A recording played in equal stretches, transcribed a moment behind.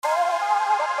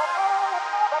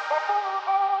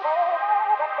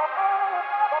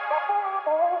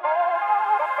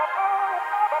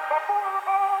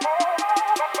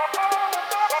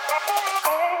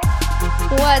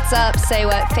What's up, Say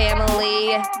What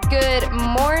family? Good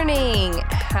morning.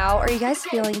 How are you guys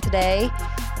feeling today?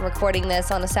 I'm recording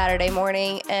this on a Saturday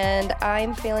morning, and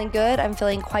I'm feeling good. I'm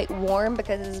feeling quite warm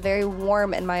because it's very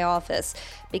warm in my office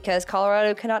because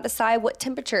Colorado cannot decide what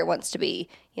temperature it wants to be.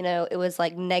 You know, it was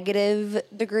like negative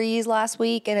degrees last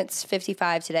week, and it's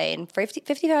 55 today. And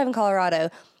 55 in Colorado,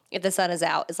 if the sun is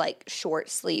out, is like short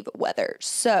sleeve weather.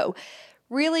 So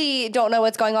really don't know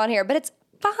what's going on here, but it's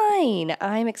fine.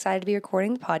 I'm excited to be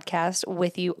recording the podcast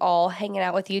with you all, hanging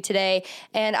out with you today.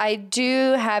 And I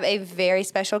do have a very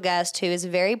special guest who is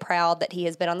very proud that he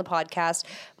has been on the podcast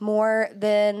more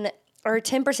than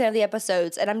 10% of the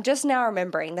episodes. And I'm just now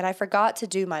remembering that I forgot to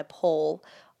do my poll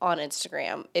on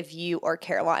Instagram if you or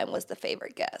Caroline was the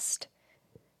favorite guest.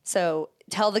 So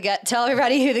tell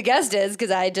everybody who the guest is, because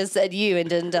I just said you and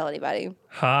didn't tell anybody.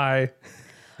 Hi.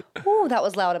 Ooh, that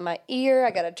was loud in my ear. I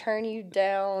got to turn you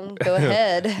down. Go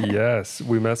ahead. Yes,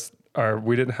 we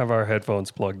didn't have our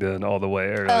headphones plugged in all the way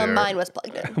earlier. Mine was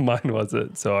plugged in. Mine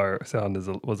wasn't, so our sound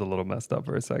was a little messed up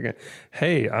for a second.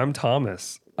 Hey, I'm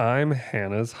Thomas. I'm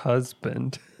Hannah's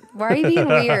husband. Why are you being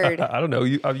weird? I don't know.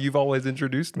 You've always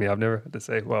introduced me. I've never had to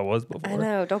say who I was before. I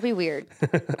know. Don't be weird.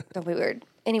 Don't be weird.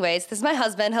 Anyways, this is my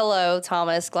husband. Hello,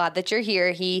 Thomas. Glad that you're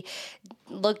here. He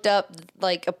looked up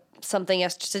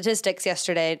statistics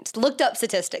yesterday. Looked up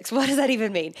statistics. What does that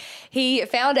even mean? He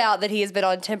found out that he has been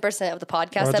on 10% of the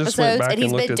podcast episodes, and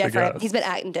he's been different. He's been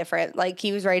acting different. Like,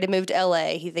 he was ready to move to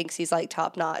LA. He thinks he's like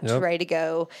top notch, ready to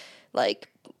go. Like,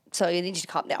 so you need to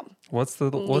calm down. What's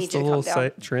the little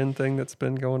trend thing that's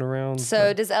been going around?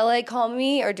 So does LA call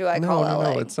me, or do I call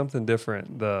LA? No, it's something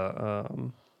different.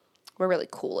 We're really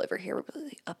cool over here. We're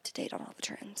really up to date on all the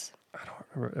trends. I don't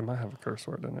remember. It might have a curse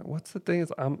word in it. What's the thing?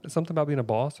 Is something about being a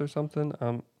boss or something?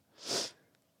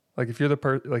 Like if you're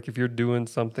if you're doing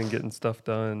something, getting stuff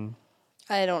done.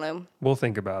 I don't know. We'll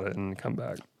think about it and come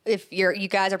back. If you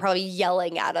guys are probably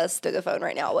yelling at us through the phone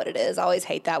right now what it is. I always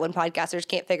hate that when podcasters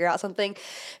can't figure out something,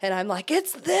 and I'm like,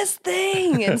 it's this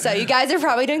thing. And so you guys are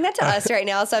probably doing that to us right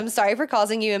now. So I'm sorry for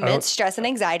causing you immense stress and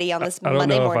anxiety on this Monday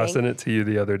morning. I don't know if I sent it to you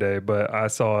the other day, but I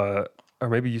saw or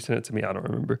maybe you sent it to me. I don't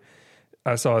remember.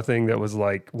 I saw a thing that was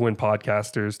like when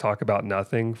podcasters talk about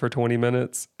nothing for 20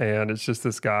 minutes, and it's just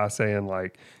this guy saying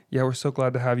like, yeah, we're so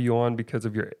glad to have you on because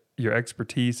of your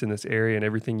expertise in this area and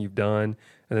everything you've done.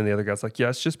 And then the other guy's like, yeah,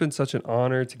 it's just been such an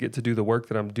honor to get to do the work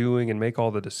that I'm doing and make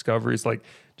all the discoveries, like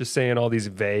just saying all these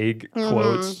vague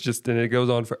quotes, and it goes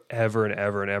on forever and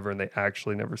ever and ever, and they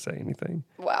actually never say anything.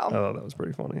 Wow. I thought that was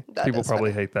pretty funny. People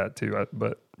probably hate that too,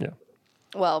 but yeah.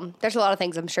 Well, there's a lot of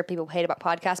things I'm sure people hate about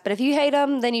podcasts, but if you hate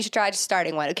them, then you should try just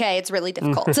starting one, okay? It's really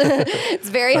difficult. It's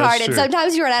very hard, and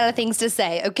sometimes you run out of things to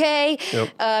say, okay? Yep.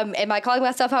 Am I calling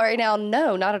myself out right now?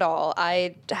 No, not at all.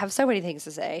 I have so many things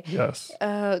to say. Yes.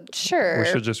 Sure. We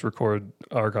should just record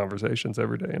our conversations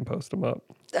every day and post them up.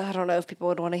 I don't know if people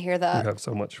would want to hear that. You have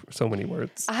so many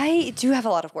words. I do have a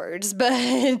lot of words,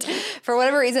 but for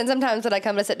whatever reason, sometimes when I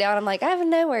come to sit down, I'm like, I have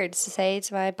no words to say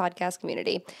to my podcast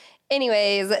community.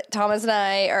 Anyways, Thomas and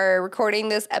I are recording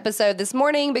this episode this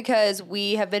morning because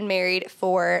we have been married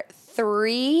for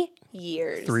 3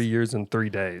 years. 3 years and 3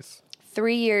 days.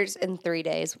 3 years and 3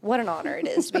 days. What an honor it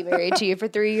is to be married to you for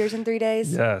 3 years and 3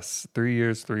 days. Yes, 3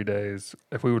 years, 3 days.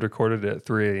 If we would have recorded it at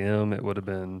 3 a.m., it would have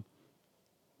been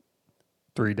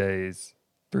 3 days.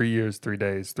 3 years, 3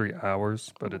 days, 3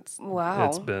 hours, but it's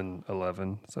been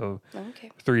 11. So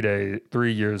 3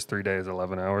 years, 3 days,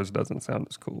 11 hours doesn't sound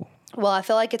as cool. Well, I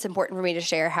feel like it's important for me to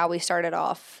share how we started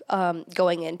off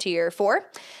going into year 4.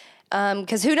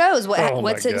 Because who knows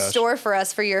what's in store for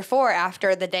us for year 4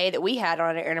 after the day that we had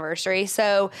on our anniversary.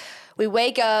 So we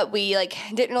wake up, we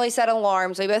didn't really set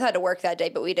alarms. We both had to work that day,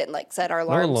 but we didn't set our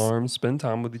alarms. No alarms, spend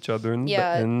time with each other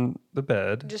in the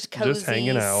bed. Just cozy, just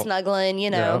hanging out. Snuggling,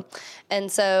 Yeah. And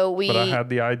so But I had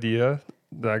the idea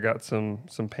that I got some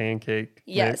pancake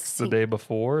mix the day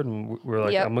before, and we're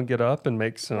like, I'm going to get up and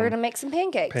make some... We're going to make some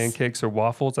pancakes. Pancakes or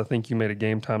waffles. I think you made a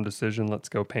game time decision. Let's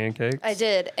go pancakes. I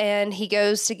did. And he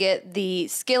goes to get the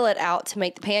skillet out to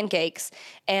make the pancakes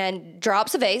and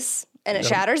drops a vase, and it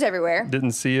shatters everywhere.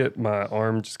 Didn't see it. My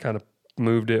arm just kind of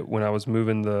moved it when I was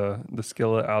moving the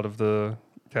skillet out of the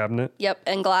cabinet. Yep,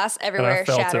 and glass everywhere shatters.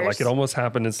 And I felt shatters. it. It almost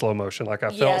happened in slow motion. I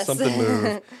felt something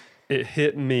move. It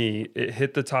hit me. It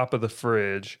hit the top of the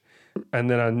fridge, and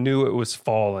then I knew it was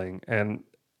falling. And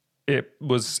it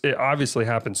obviously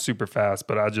happened super fast,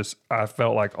 but I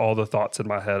felt like all the thoughts in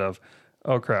my head of,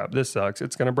 oh crap, this sucks.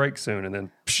 It's gonna break soon, and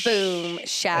then boom,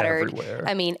 shattered. Everywhere.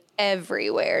 I mean,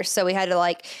 everywhere. So we had to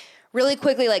really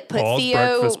quickly like put Paul's Theo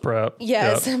breakfast prep.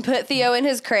 Yes, Yep. and put Theo in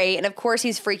his crate, and of course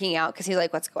he's freaking out because he's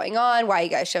like, "What's going on? Why are you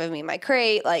guys shoving me in my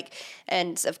crate?" Like,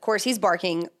 and of course he's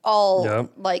barking all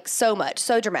Yep. like so much,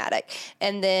 so dramatic.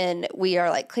 And then we are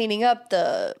like cleaning up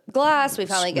the glass. We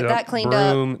finally get that cleaned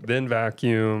Broom, then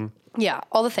vacuum. Yeah,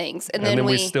 all the things, and then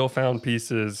we we still found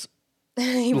pieces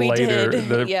we later did. in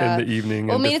the evening.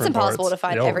 Well, I in mean, it's different impossible parts. to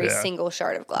find every single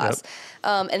shard of glass.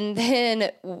 And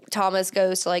then Thomas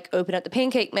goes to like open up the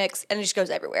pancake mix, and it just goes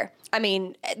everywhere. I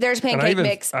mean, there's pancake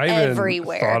mix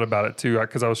everywhere. I thought about it too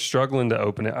because I was struggling to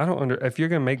open it. I don't if you're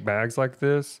gonna make bags like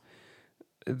this,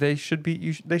 they should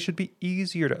be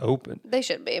easier to open. They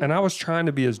should be. And I was trying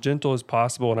to be as gentle as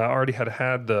possible, and I already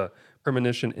had the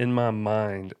premonition in my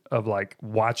mind of like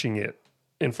watching it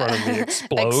in front of me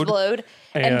explode.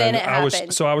 And then it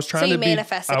happened. I was trying to be.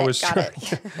 Manifested I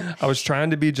was trying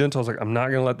to be gentle. I was like, I'm not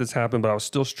going to let this happen, but I was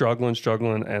still struggling,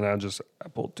 and I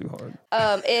pulled too hard.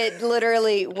 It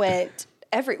literally went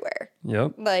everywhere.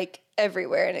 Yep. Like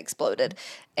everywhere and exploded.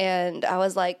 And I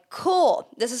was like, cool.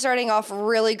 This is starting off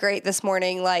really great this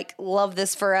morning. Like, love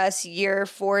this for us. Year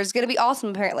 4 is going to be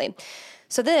awesome, apparently.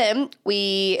 So then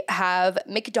we have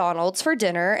McDonald's for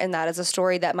dinner, and that is a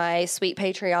story that my sweet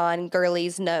Patreon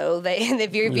girlies know.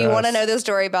 If you want to know the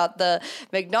story about the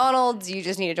McDonald's, you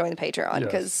just need to join the Patreon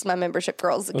because my membership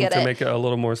girls get it. To make it a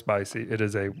little more spicy, it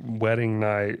is a wedding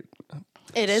night.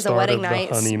 It is a wedding night.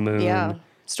 Honeymoon. Yeah.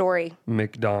 Story.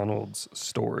 McDonald's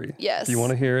story. Yes. If you want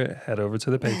to hear it, head over to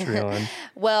the Patreon.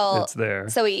 Well, it's there.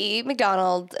 So we eat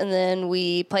McDonald's and then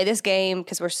we play this game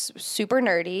because we're super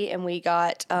nerdy, and we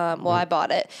got, I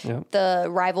bought it. Yep. The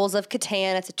Rivals of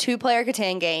Catan. It's a 2-player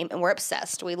Catan game, and we're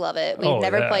obsessed. We love it. We've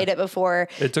never played it before.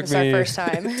 It's our first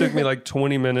time. It took me like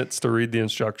 20 minutes to read the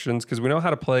instructions because we know how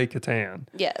to play Catan.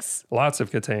 Yes. Lots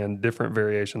of Catan, different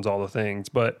variations, all the things,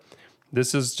 but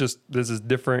this is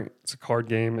different. It's a card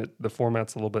game. The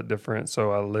format's a little bit different.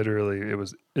 So it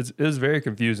was very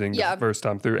confusing the first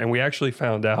time through. And we actually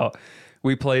found out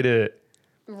we played it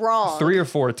wrong 3 or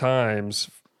 4 times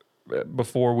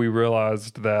before we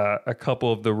realized that a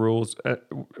couple of the rules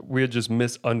we had just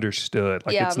misunderstood.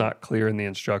 Like it's not clear in the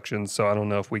instructions. So I don't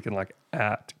know if we can like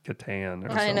at Catan or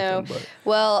something. I know.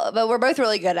 But we're both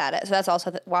really good at it. So that's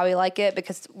also why we like it,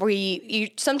 because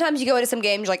sometimes you go into some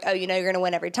games like, oh, you're going to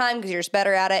win every time because you're just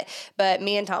better at it. But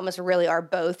me and Thomas really are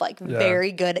both like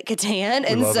very good at Catan.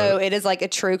 And so it is like a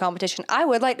true competition. I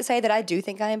would like to say that I do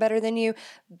think I am better than you,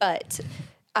 but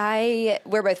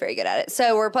we're both very good at it.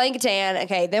 So we're playing Catan.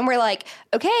 Okay. Then we're like,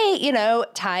 okay,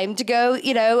 time to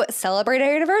go, celebrate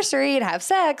our anniversary and have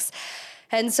sex.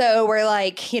 And so we're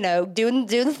like, doing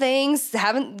the things,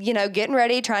 getting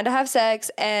ready, trying to have sex.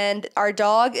 And our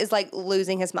dog is like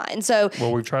losing his mind. So,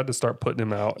 we've tried to start putting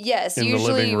him out in the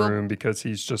usually living room because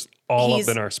he's just all up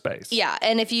in our space. Yeah.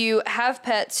 And if you have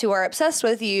pets who are obsessed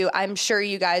with you, I'm sure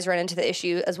you guys run into the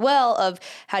issue as well of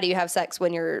how do you have sex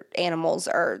when your animals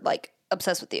are like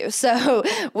obsessed with you. So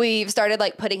we've started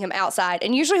like putting him outside,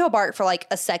 and usually he'll bark for like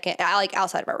a second, like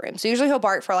outside of our room. So usually he'll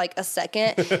bark for like a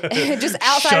second, just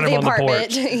outside of the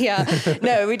apartment. Yeah.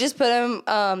 No, we just put him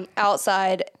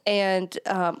outside, and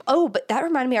but that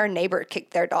reminded me, our neighbor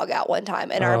kicked their dog out one time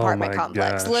in our apartment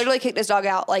complex. Gosh. Literally kicked his dog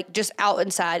out, like just out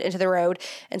inside into the road.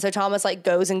 And so Thomas like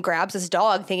goes and grabs his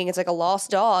dog, thinking it's like a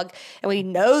lost dog, and we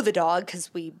know the dog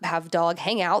because we have dog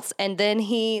hangouts. And then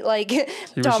he was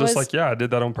just like, I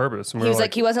did that on purpose. And he was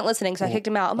like, he wasn't listening, so I kicked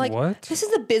him out. I'm like, what? This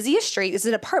is the busiest street. This is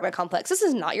an apartment complex. This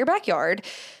is not your backyard.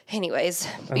 Anyways,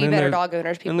 be better dog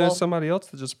owners, people. And there's somebody else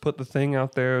that just put the thing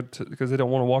out there because they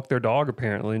don't want to walk their dog,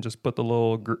 apparently, and just put the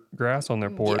little grass on their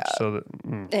porch. Yeah. So that.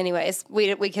 Anyways,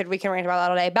 we can rant about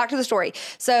that all day. Back to the story.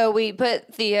 So we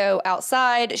put Theo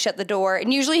outside, shut the door,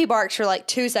 and usually he barks for like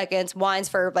 2 seconds, whines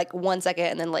for like 1 second,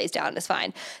 and then lays down and is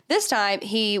fine. This time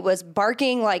he was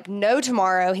barking like no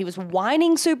tomorrow. He was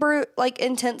whining super like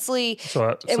intensely.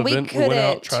 So then we went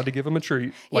out, tried to give him a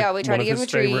treat. Like we tried to give him a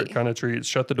treat. Favorite kind of treats.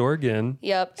 Shut the door again.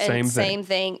 Yep. Same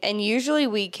thing. And usually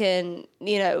we can,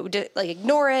 like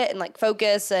ignore it and like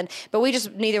focus, but we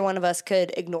just, neither one of us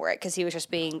could ignore it because he was just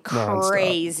being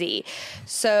crazy.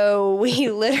 So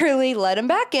we literally let him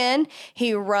back in.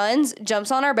 He runs,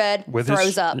 jumps on our bed,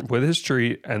 throws up with his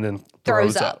treat, and then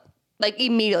throws up. Like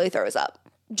immediately throws up.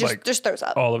 Just throws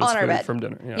up all of his on our food bed from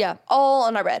dinner. Yeah, all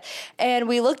on our bed. And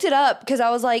we looked it up because I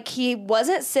was like, he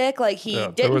wasn't sick. Like he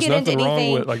didn't get into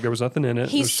anything. There was nothing in it.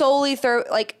 He solely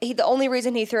the only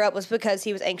reason he threw up was because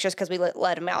he was anxious because we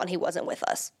let him out and he wasn't with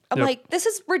us. I'm like, this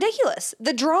is ridiculous.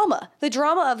 The drama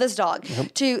of this dog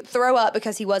to throw up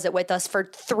because he wasn't with us for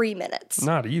 3 minutes.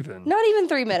 Not even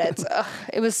 3 minutes. Ugh,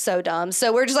 it was so dumb.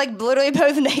 So we're just like literally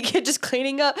both naked, just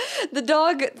cleaning up the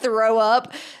dog throw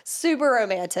up. Super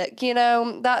romantic, you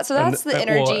know? That's the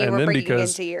energy we're bringing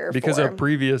into year because 4. of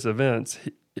previous events.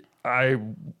 I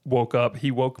woke up.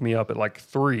 He woke me up at like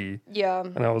 3. Yeah,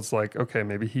 and I was like, okay,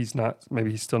 maybe he's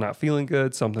still not feeling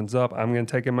good. Something's up. I'm gonna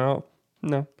take him out.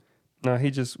 No,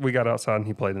 we got outside and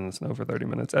he played in the snow for 30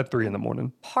 minutes at 3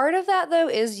 a.m. Part of that though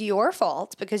is your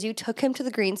fault because you took him to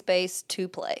the green space to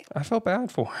play. I felt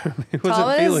bad for him. He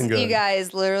wasn't feeling good. You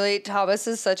guys, literally, Thomas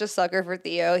is such a sucker for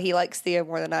Theo. He likes Theo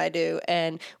more than I do,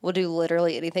 and will do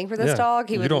literally anything for this dog.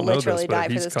 He would literally die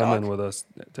for this dog. He's coming with us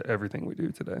to everything we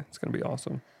do today. It's gonna be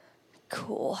awesome.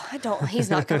 Cool. He's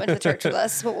not coming to the church with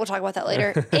us, but we'll talk about that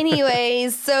later.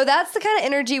 Anyways, so that's the kind of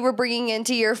energy we're bringing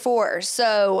into year 4.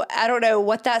 So I don't know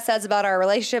what that says about our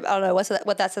relationship. I don't know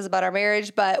what that says about our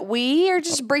marriage, but we are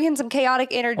just bringing some chaotic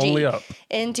energy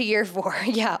into year 4.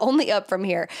 Yeah, only up from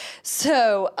here.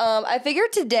 So I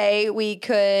figured today we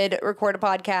could record a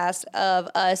podcast of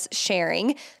us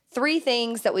sharing 3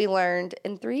 things that we learned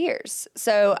in 3 years.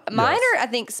 So mine are, I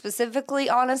think, specifically,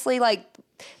 honestly, like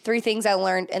 3 things I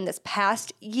learned in this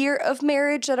past year of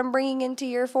marriage that I'm bringing into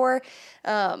year 4.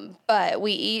 But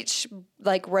we each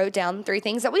wrote down 3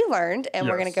 things that we learned, and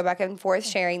we're going to go back and forth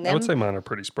sharing them. I would say mine are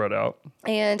pretty spread out.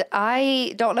 And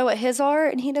I don't know what his are,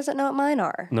 and he doesn't know what mine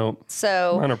are. Nope.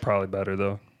 So mine are probably better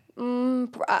though.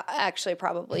 Actually,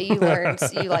 probably. You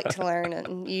like to learn,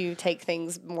 and you take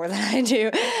things more than I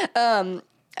do.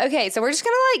 Okay, so we're just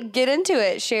going to get into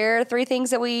it. Share 3 things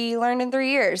that we learned in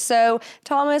 3 years. So,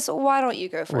 Thomas, why don't you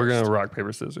go first? We're going to rock,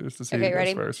 paper, scissors to see who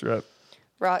goes first. Right?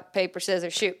 Rock, paper,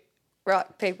 scissors, shoot.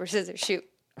 Rock, paper, scissors, shoot.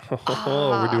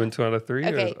 We're doing 2 out of 3?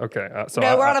 Okay. Okay.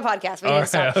 We're on a podcast. We need to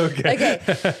stop.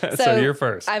 Okay. So you're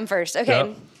first. I'm first.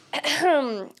 Okay.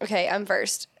 Yep. Okay, I'm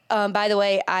first. By the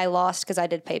way, I lost because I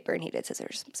did paper and he did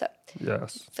scissors. So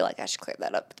yes, I feel like I should clear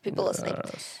that up to people listening.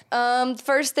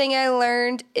 First thing I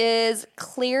learned is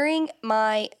clearing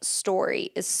my story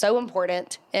is so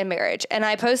important in marriage. And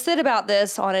I posted about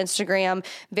this on Instagram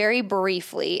very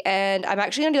briefly. And I'm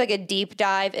actually going to do a deep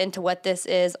dive into what this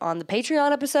is on the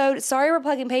Patreon episode. Sorry we're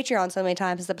plugging Patreon so many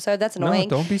times this episode. That's annoying.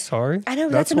 No, don't be sorry. I know,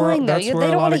 that's annoying though. They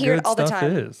don't want to hear it all the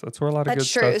time. That's where a lot of good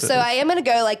stuff is. That's true. So I am going to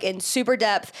go in super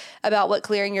depth about what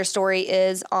clearing your story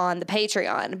is on the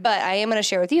Patreon, but I am going to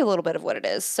share with you a little bit of what it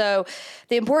is. So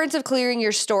the importance of clearing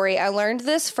your story. I learned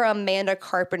this from Amanda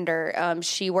Carpenter.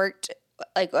 She worked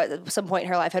at some point in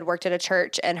her life had worked at a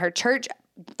church, and her church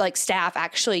staff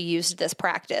actually used this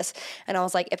practice. And I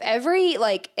was like, if every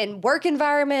in work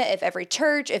environment, if every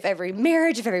church, if every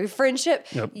marriage, if every friendship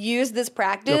used this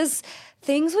practice,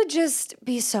 things would just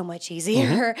be so much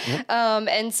easier.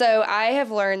 And so I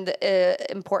have learned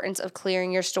the importance of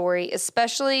clearing your story,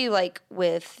 especially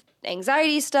with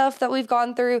anxiety stuff that we've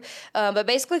gone through. But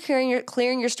basically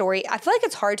clearing your story, I feel like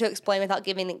it's hard to explain without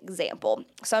giving an example.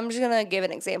 So I'm just going to give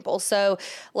an example. So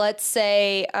let's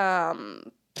say,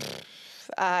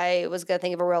 I was going to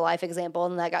think of a real life example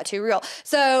and that got too real.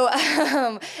 So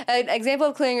an example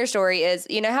of clearing your story is,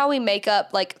 you know how we make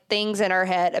up things in our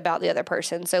head about the other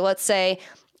person. So let's say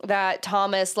that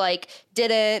Thomas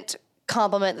didn't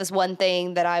compliment this one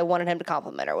thing that I wanted him to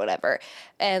compliment or whatever.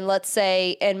 And let's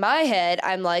say in my head,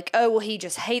 I'm like, oh, well, he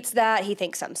just hates that. He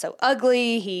thinks I'm so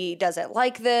ugly. He doesn't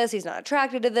like this. He's not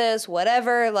attracted to this,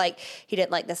 whatever. He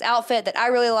didn't like this outfit that I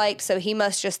really liked. So he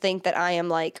must just think that I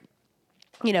am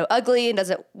ugly and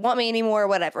doesn't want me anymore or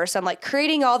whatever. So I'm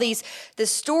creating all this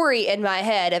story in my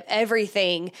head of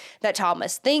everything that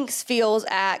Thomas thinks, feels,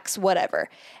 acts, whatever.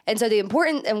 And so the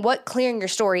important and what clearing your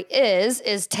story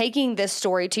is taking this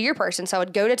story to your person. So I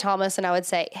would go to Thomas and I would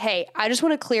say, hey, I just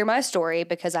want to clear my story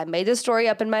because I made this story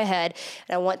up in my head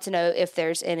and I want to know if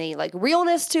there's any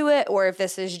realness to it or if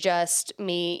this is just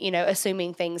me,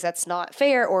 assuming things that's not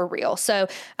fair or real. So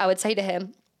I would say to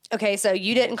him, okay, so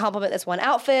you didn't compliment this one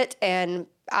outfit, and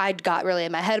I got really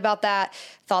in my head about that,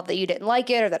 thought that you didn't like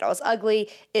it or that I was ugly.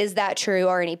 Is that true?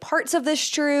 Are any parts of this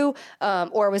true?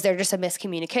 Or was there just a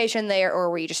miscommunication there, or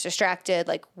were you just distracted?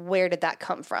 Where did that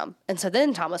come from? And so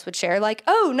then Thomas would share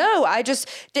oh, no, I just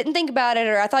didn't think about it,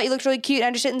 or I thought you looked really cute and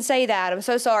I just didn't say that. I'm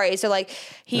so sorry. So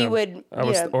he would,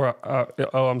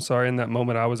 I'm sorry, in that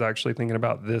moment I was actually thinking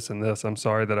about this and this. I'm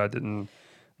sorry that I didn't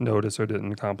notice or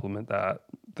didn't compliment that.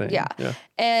 thing. Yeah.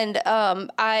 And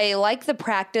I like the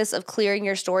practice of clearing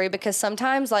your story, because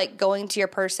sometimes like going to your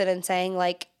person and saying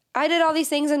like, I did all these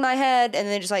things in my head, and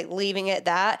then just like leaving it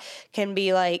that can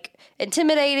be like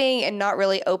intimidating and not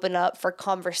really open up for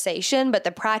conversation. But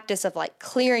the practice of like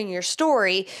clearing your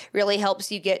story really helps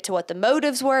you get to what the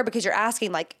motives were, because you're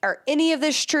asking like, are any of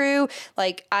this true?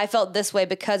 Like, I felt this way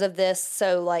because of this.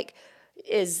 So like,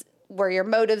 were your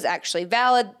motives actually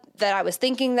valid? That I was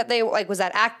thinking that they like, was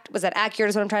that accurate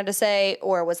is what I'm trying to say,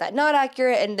 or was that not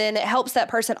accurate? And then it helps that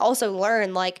person also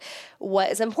learn like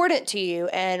what is important to you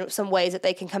and some ways that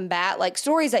they can combat like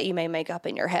stories that you may make up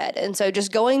in your head. And so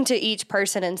just going to each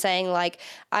person and saying like,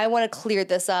 I want to clear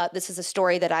this up. This is a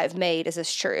story that I've made. Is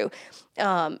this true?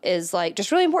 Is like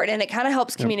just really important. And it kind of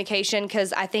helps communication,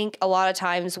 because I think a lot of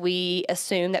times we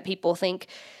assume that people think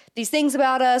these things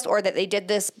about us, or that they did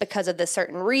this because of this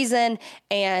certain reason.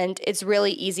 And it's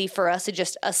really easy for us to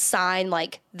just assign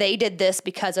like they did this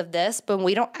because of this, but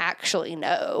we don't actually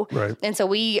know. Right. And so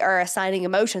we are assigning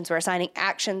emotions, we're assigning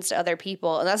actions to other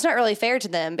people. And that's not really fair to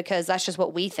them, because that's just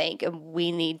what we think. And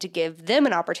we need to give them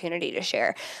an opportunity to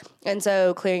share. And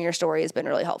so clearing your story has been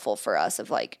really helpful for us, of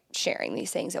like sharing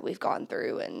these things that we've gone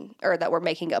through or that we're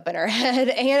making up in our head.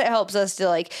 And it helps us to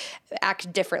like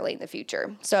act differently in the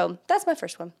future. So that's my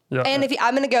first one. Yeah. And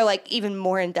I'm going to go like even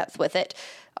more in depth with it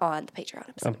on the Patreon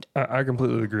episode. I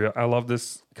completely agree. I love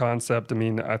this concept. I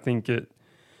mean, I think it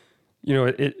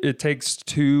takes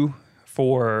two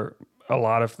for a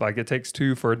lot of like, it takes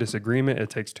two for a disagreement. It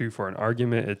takes two for an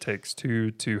argument. It takes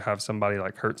two to have somebody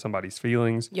like hurt somebody's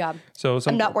feelings. Yeah. So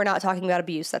we're not talking about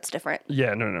abuse. That's different.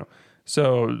 Yeah, no.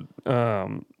 So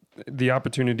the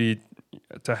opportunity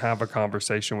to have a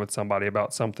conversation with somebody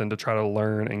about something, to try to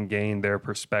learn and gain their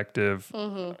perspective,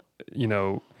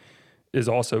 is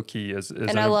also key.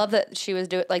 And I love that she was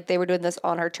they were doing this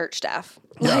on her church staff.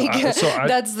 Yeah,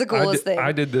 that's the coolest thing.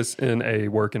 I did this in a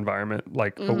work environment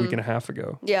like a week and a half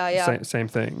ago. Yeah. Same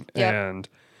thing. Yep. And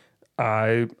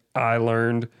I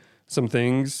learned some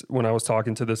things when I was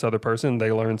talking to this other person.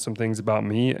 They learned some things about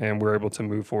me, and we're able to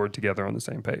move forward together on the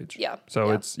same page. Yeah.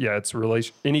 So it's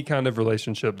any kind of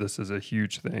relationship. This is a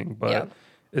huge thing, but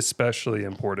especially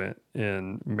important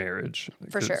in marriage.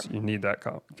 For sure. You need that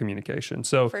communication.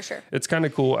 So for sure. It's kind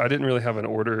of cool. I didn't really have an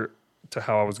order to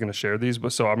how I was going to share these,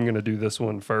 but so I'm going to do this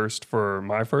one first for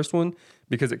my first one,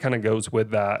 because it kind of goes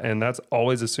with that. And that's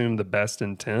always assume the best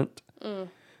intent.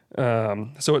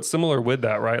 So it's similar with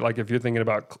that, right? Like if you're thinking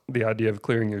about the idea of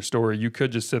clearing your story, you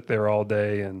could just sit there all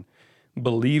day and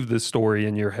believe the story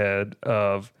in your head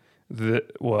of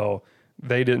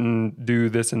they didn't do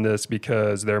this and this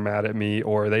because they're mad at me,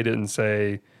 or they didn't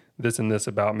say this and this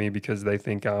about me because they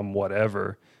think I'm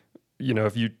whatever.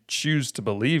 If you choose to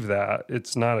believe that,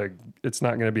 it's not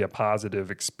going to be a positive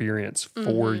experience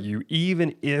for you,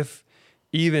 even if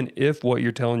what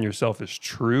you're telling yourself is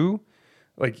true.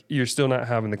 Like, you're still not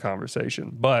having the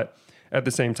conversation. But at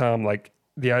the same time, like,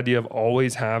 the idea of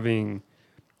always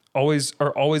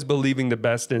believing the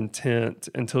best intent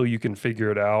until you can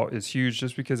figure it out is huge,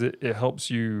 just because it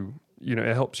helps you,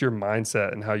 it helps your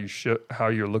mindset and how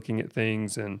you're looking at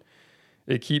things, and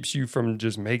it keeps you from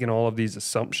just making all of these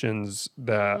assumptions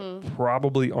that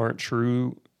probably aren't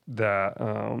true, that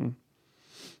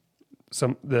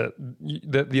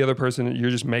that the other person, you're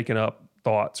just making up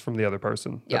thoughts from the other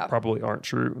person that probably aren't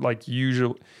true. Like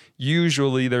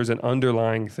usually there's an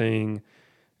underlying thing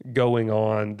going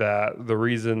on, that the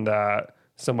reason that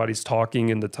somebody's talking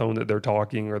in the tone that they're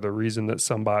talking, or the reason that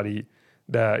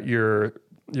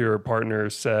your partner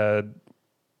said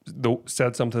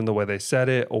something the way they said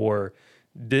it, or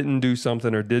didn't do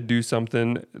something or did do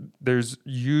something, there's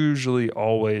usually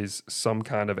always some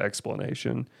kind of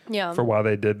explanation for why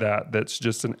they did that. That's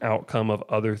just an outcome of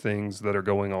other things that are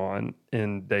going on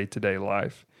in day-to-day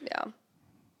life. Yeah.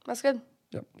 That's good.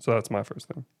 Yep. So that's my first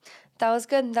thing. That was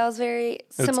good. That was very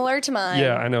similar to mine.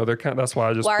 Yeah, I know. That's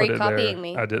why I just put it there. Why are you copying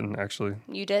me? I didn't actually.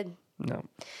 You did. No.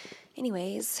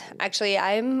 Anyways, actually,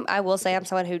 I will say I'm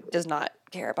someone who does not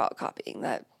care about copying.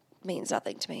 That means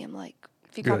nothing to me. I'm like,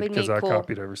 if you copied me, cool. Because I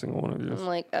copied every single one of you. I'm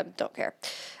like, I don't care.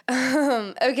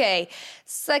 Okay.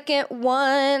 Second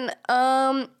one.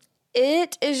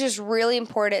 It is just really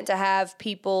important to have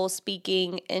people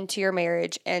speaking into your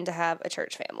marriage and to have a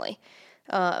church family.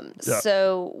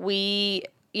 So we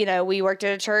worked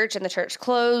at a church and the church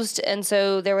closed. And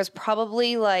so there was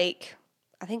probably I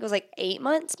think it was 8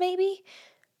 months maybe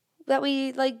that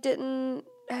we didn't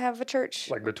have a church.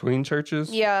 Like between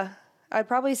churches? Yeah. I'd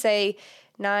probably say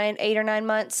 8 or 9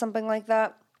 months, something like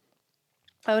that.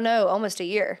 Oh no, almost a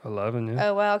year. 11, yeah.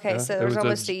 Oh wow, okay. Yeah. So there was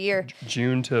almost a year.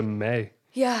 June to May.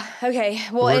 Yeah. Okay.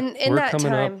 Well, in we're that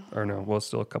coming time, up, or no, well,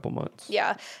 still a couple months.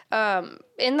 yeah.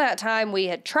 In that time, we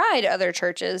had tried other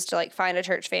churches to like find a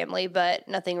church family, but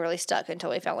nothing really stuck until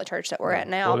we found the church that we're at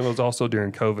now. Well, it was also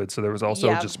during COVID, so there was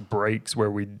also just breaks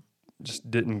where we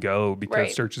just didn't go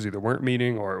because churches either weren't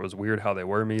meeting or it was weird how they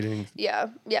were meeting. Yeah.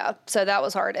 So that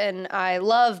was hard. And I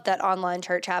love that online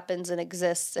church happens and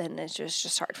exists, and it's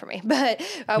just hard for me. But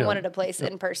I wanted a place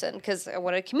in person because I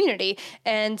wanted a community.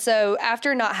 And so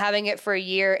after not having it for a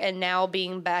year and now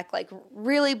being back, like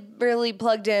really, really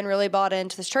plugged in, really bought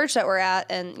into this church that we're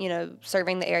at and, you know,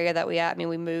 serving the area that we at. I mean,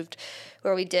 we moved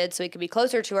where we did so we could be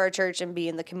closer to our church and be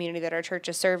in the community that our church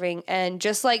is serving. And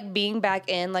just like being back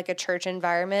in like a church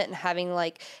environment and having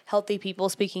like healthy people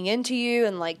speaking into you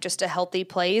and like just a healthy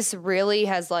place really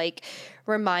has like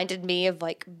reminded me of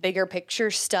like bigger picture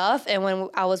stuff. And when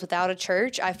I was without a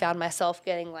church, I found myself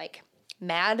getting like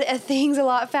mad at things a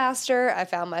lot faster. I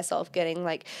found myself getting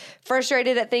like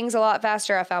frustrated at things a lot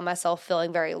faster. I found myself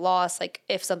feeling very lost. Like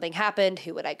if something happened,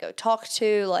 who would I go talk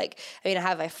to? Like, I mean, I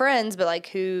have my friends, but like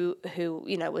who,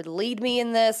 you know, would lead me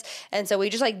in this? And so we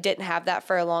just like didn't have that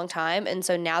for a long time. And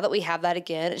so now that we have that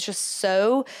again, it's just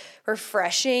so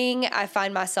refreshing. I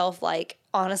find myself like,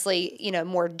 honestly, you know,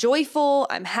 more joyful.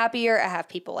 I'm happier. I have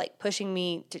people like pushing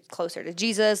me closer to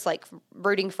Jesus, like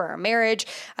rooting for our marriage.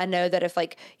 I know that if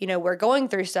like, you know, we're going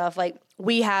through stuff, like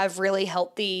we have really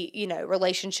healthy, you know,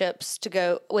 relationships to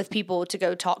go with people to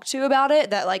go talk to about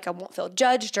it, that like I won't feel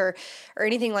judged or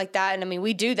anything like that. And I mean,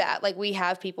 we do that. Like we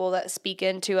have people that speak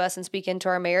into us and speak into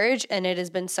our marriage, and it has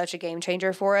been such a game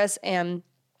changer for us. And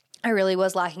I really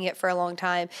was lacking it for a long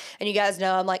time. And you guys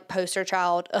know I'm like poster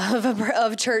child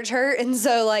of church hurt. And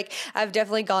so like I've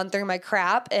definitely gone through my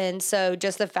crap. And so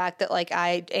just the fact that like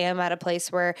I am at a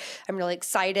place where I'm really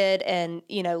excited and,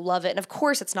 you know, love it. And of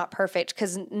course it's not perfect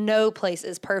because no place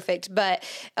is perfect. But,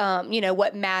 you know,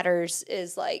 what matters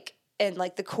is like, and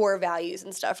like the core values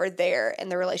and stuff are there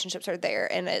and the relationships are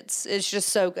there. And it's just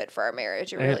so good for our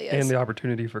marriage. It really is. And the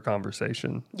opportunity for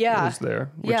conversation is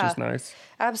there, which is nice.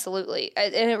 Absolutely.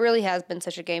 And it really has been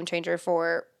such a game changer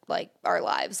for like our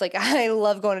lives. Like I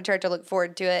love going to church. I look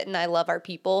forward to it. And I love our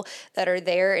people that are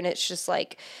there. And it's just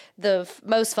like the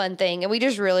most fun thing. And we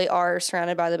just really are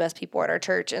surrounded by the best people at our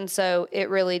church. And so it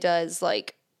really does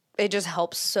like, it just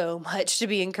helps so much to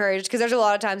be encouraged because there's a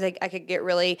lot of times I could get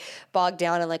really bogged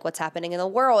down in like what's happening in the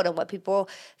world and what people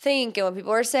think and what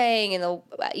people are saying and the,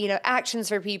 you know, actions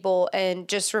for people, and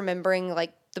just remembering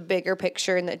like the bigger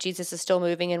picture and that Jesus is still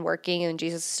moving and working and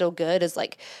Jesus is still good is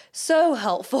like so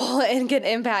helpful and can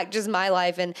impact just my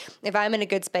life. And if I'm in a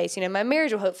good space, you know, my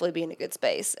marriage will hopefully be in a good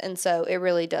space. And so it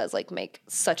really does like make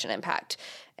such an impact.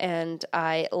 And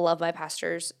I love my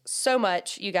pastors so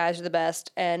much. You guys are the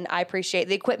best. And I appreciate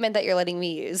the equipment that you're letting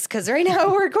me use. Because right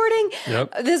now we're recording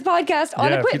this podcast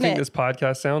on equipment. If you think this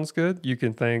podcast sounds good, you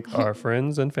can thank our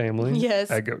friends and family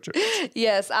at Go Church.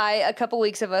 Yes. A couple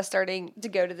weeks of us starting to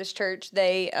go to this church,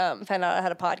 they found out I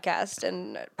had a podcast.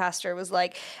 And pastor was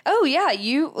like, oh, yeah,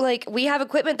 we have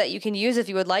equipment that you can use if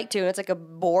you would like to. And it's like a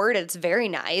board. It's very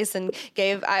nice. And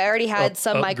I already had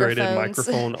some microphones. Upgraded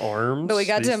microphone arms. But we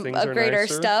got to upgrade our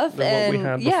stuff.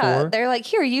 And they're like,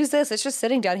 here, use this. It's just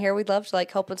sitting down here. We'd love to like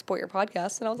help and support your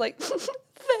podcast. And I was like, thanks.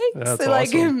 That's it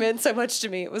awesome. meant so much to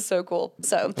me. It was so cool.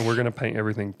 So and we're gonna paint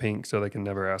everything pink so they can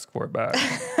never ask for it back.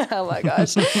 Oh my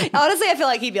gosh. Honestly, I feel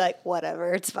like he'd be like,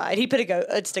 whatever, it's fine. He'd put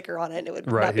a sticker on it and it would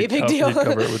not be a big deal. He'd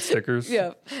cover it with stickers.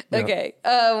 Yeah. Okay.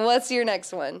 What's your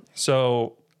next one?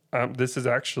 So this is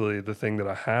actually the thing that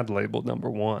I had labeled number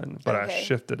one, but I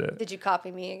shifted it. Did you copy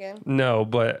me again? No,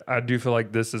 but I do feel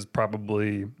like this is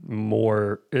probably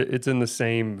more, it's in the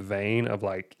same vein of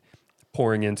like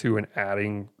pouring into and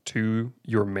adding to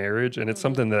your marriage. And it's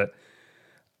something that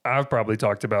I've probably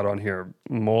talked about on here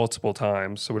multiple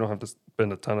times, so we don't have to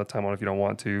spend a ton of time on it if you don't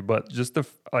want to. But just the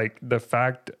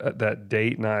fact that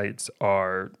date nights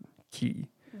are key.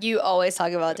 You always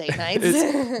talk about date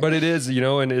nights. But it is, you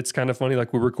know, and it's kind of funny.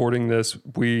 Like we're recording this,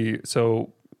 we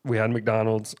had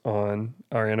McDonald's on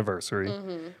our anniversary,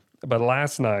 but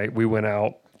last night we went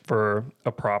out for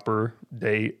a proper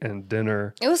date and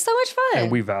dinner. It was so much fun.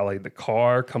 And we valeted the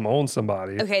car. Come on,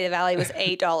 somebody. Okay, the valet was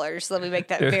 $8. So let me make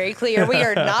that very clear. We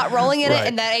are not rolling in it,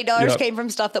 and that $8 came from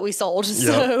stuff that we sold.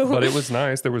 So, but it was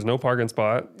nice. There was no parking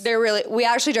spot. We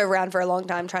actually drove around for a long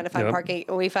time trying to find parking,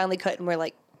 and we finally couldn't. We're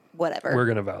like, whatever. We're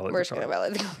gonna valet. We're just gonna valet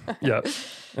the car. Yeah.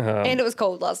 And it was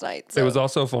cold last night. So. It was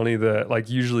also funny that like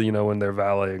usually, you know, when they're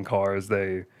valeting cars,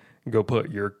 they go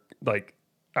put your like.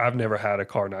 I've never had a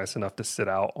car nice enough to sit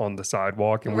out on the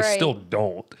sidewalk, and we still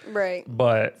don't. Right.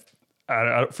 But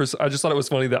I just thought it was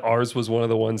funny that ours was one of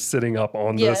the ones sitting up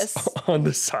on Yes. this on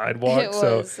the sidewalk. It was.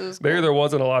 So It was there cool. there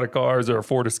wasn't a lot of cars, or a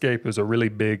Ford Escape is a really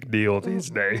big deal these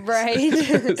days.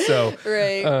 Right. So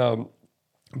Right.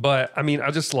 but I mean,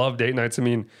 I just love date nights. I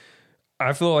mean,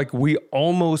 I feel like we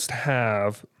almost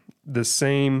have the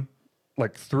same,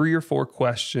 like 3 or 4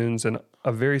 questions and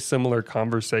a very similar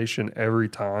conversation every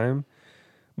time,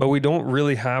 but we don't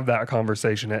really have that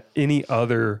conversation at any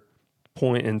other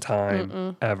point in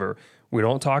time ever. We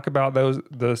don't talk about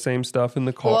the same stuff in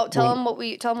the car. Well, tell them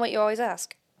what you always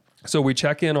ask. So we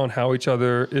check in on how each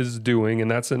other is doing, and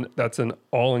that's an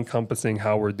all encompassing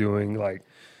how we're doing. Like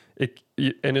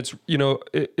and it's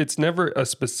it's never a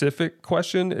specific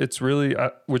question. It's really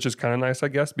which is kind of nice, I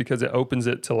guess, because it opens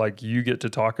it to like you get to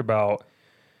talk about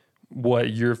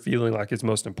what you're feeling like is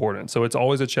most important. So it's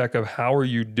always a check of how are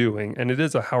you doing, and it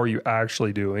is a how are you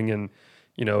actually doing, and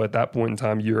at that point in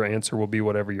time, your answer will be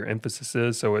whatever your emphasis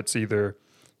is. So it's either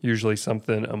usually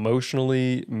something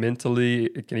emotionally, mentally,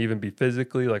 it can even be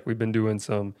physically. Like we've been doing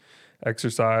some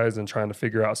exercise and trying to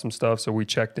figure out some stuff. So we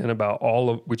check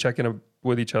in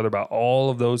with each other about all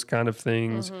of those kind of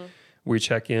things. We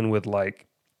check in with like,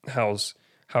 how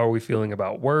are we feeling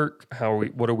about work?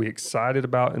 What are we excited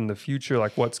about in the future?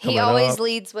 Like what's coming up? He always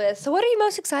leads with, so what are you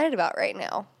most excited about right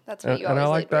now? That's what you always And I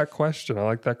like lead that with. question. I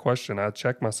like that question. I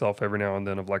check myself every now and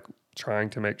then of like trying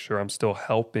to make sure I'm still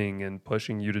helping and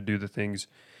pushing you to do the things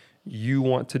you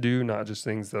want to do, not just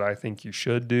things that I think you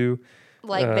should do.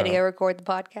 Like video record the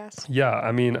podcast. Yeah,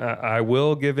 I mean, I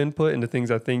will give input into things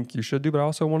I think you should do, but I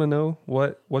also want to know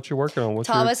what you're working on, what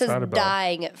Thomas you're is excited about.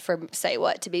 dying for Say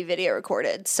What to be video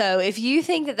recorded. So if you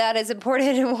think that is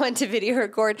important and want to video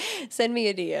record, send me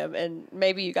a DM and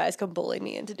maybe you guys can bully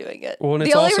me into doing it. Well, and the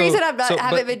it's only also, reason I so-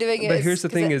 haven't been doing it But is here's the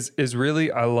 'cause thing: it- is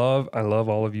really I love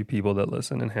all of you people that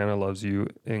listen, and Hannah loves you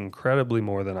incredibly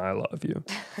more than I love you.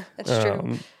 that's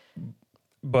true.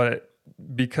 But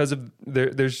because of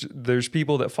there's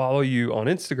people that follow you on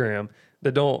Instagram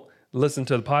that don't listen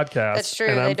to the podcast. That's true,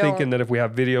 And I'm they don't. thinking that if we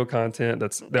have video content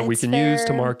that we It's can use to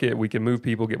fair. market, we can move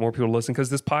people, get more people to listen, because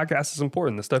this podcast is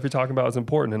important. The stuff you're talking about is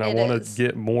important, and I It want is. to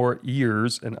get more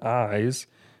ears and eyes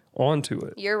onto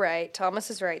it. You're right. Thomas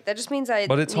is right. That just means I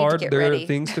But it's need hard. to get There ready. are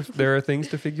things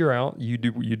to figure out. You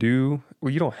do.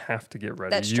 Well, you don't have to get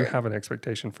ready. That's you true. have an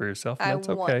expectation for yourself, and I that's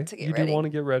want okay. to get You ready. do want to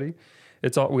get ready.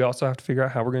 We also have to figure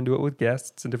out how we're going to do it with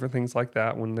guests and different things like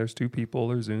that when there's 2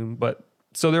 people or Zoom. But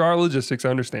so there are logistics, I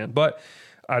understand. But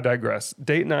I digress.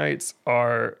 Date nights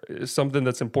are something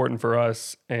that's important for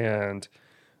us, and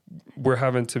we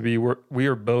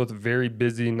are both very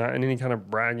busy, not in any kind of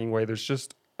bragging way. There's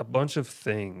just a bunch of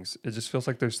things. It just feels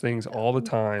like there's things all the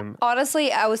time.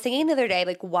 Honestly, I was thinking the other day,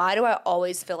 like, why do I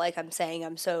always feel like I'm saying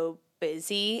I'm so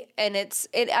busy? And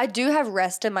I do have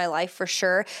rest in my life for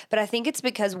sure, but I think it's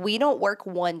because we don't work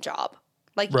one job.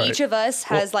 Like Right. each of us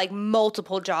has like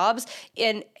multiple jobs,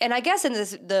 and I guess in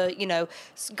the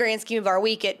grand scheme of our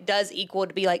week, it does equal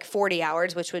to be like 40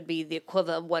 hours, which would be the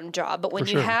equivalent of one job. But when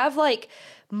you sure. have like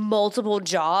multiple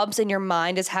jobs and your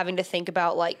mind is having to think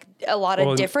about like a lot of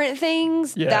Well, different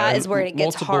things, yeah, that and is where it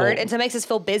gets multiple- hard, and so it makes us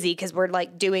feel busy because we're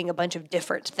like doing a bunch of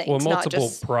different things, Well, not multiple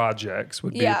just projects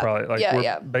would be Yeah, probably like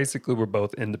yeah. basically we're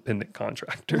both independent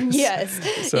contractors.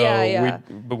 Yes. So Yeah.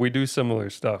 we do similar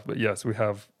stuff, but yes, we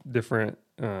have different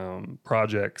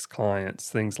projects, clients,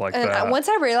 things like And that. once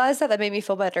I realized that made me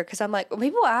feel better because I'm like, when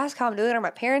people ask how I'm doing or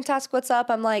my parents ask what's up,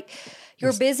 I'm like,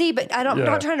 you're busy, but I'm Yeah.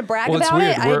 not trying to brag Well, it's about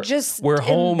weird. it. I just we're am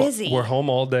home. busy. We're home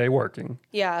all day working.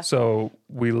 Yeah. So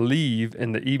we leave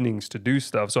in the evenings to do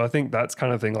stuff. So I think that's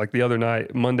kind of thing. Like the other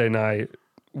night, Monday night,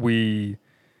 we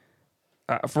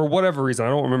for whatever reason, I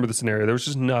don't remember the scenario. There was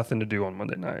just nothing to do on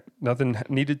Monday night. Nothing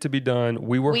needed to be done.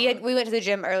 We We went to the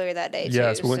gym earlier that day too.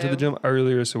 Yes, we went to so- the gym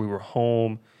earlier, so we were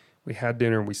home. We had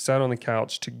dinner, and we sat on the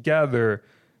couch together,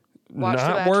 Watched The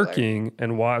not Bachelor. working,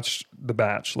 and watched The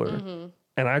Bachelor.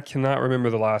 And I cannot remember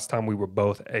the last time we were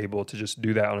both able to just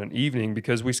do that on an evening,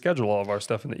 because we schedule all of our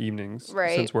stuff in the evenings.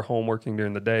 Right. Since we're home working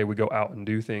during the day, we go out and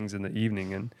do things in the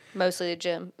evening. And Mostly the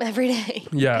gym every day.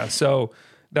 yeah, so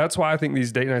that's why I think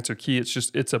these date nights are key.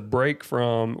 It's a break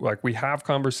from, like, we have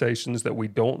conversations that we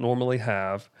don't normally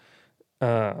have.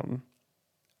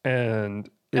 And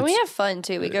we have fun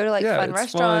too. We go to like fun it's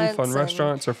restaurants. Fun and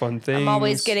restaurants or fun things. I'm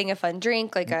always getting a fun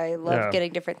drink. Like I love Yeah.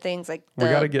 getting different things. Like We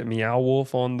got to get Meow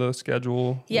Wolf on the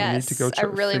schedule. We need to go Yes, I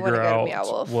really wanna figure go to out Meow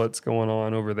Wolf. what's going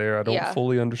on over there. I don't Yeah.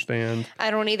 fully understand. I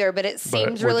don't either, but it But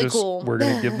seems we're really just- cool. We're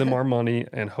going to give them our money,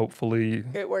 and hopefully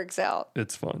It works out.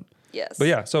 it's fun. Yes. But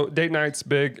yeah, so date night's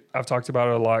big. I've talked about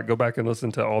it a lot. Go back and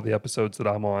listen to all the episodes that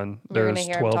I'm on. You're gonna There's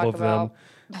hear him 12 talk of them. about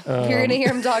You're going to hear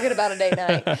him talking about a date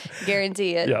night.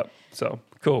 Guarantee it. Yeah. So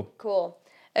cool. Cool.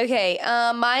 Okay.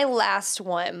 My last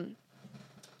one.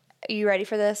 Are you ready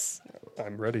for this?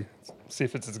 I'm ready. See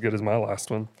if it's as good as my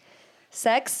last one.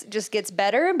 Sex just gets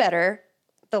better and better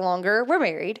the longer we're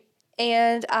married.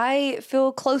 And I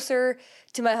feel closer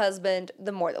to my husband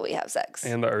the more that we have sex.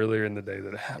 And the earlier in the day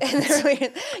that it happens. Because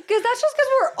that's just because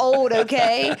we're old,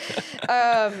 okay?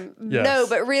 Yes. No,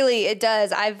 but really it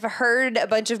does. I've heard a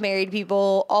bunch of married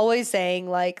people always saying,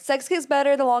 like, sex gets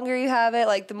better the longer you have it.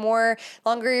 Like, the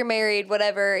longer you're married,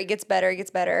 whatever, it gets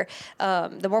better,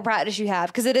 the more practice you have.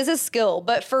 Because it is a skill.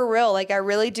 But for real, like, I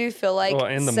really do feel like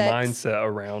and the mindset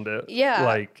around it. Yeah.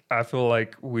 Like, I feel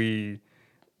like we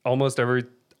almost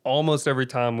every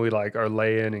time we like are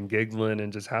laying and giggling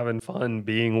and just having fun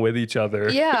being with each other.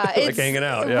 Yeah. like it's hanging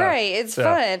out. Yeah. Right. It's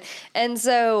fun. And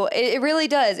so it really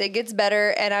does. It gets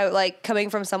better. And I like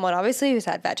coming from someone obviously who's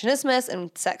had vaginismus,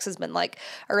 and sex has been like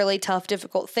a really tough,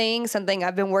 difficult thing, something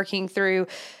I've been working through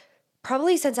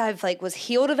probably since I've like was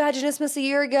healed of vaginismus a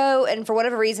year ago. And for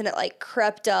whatever reason, it like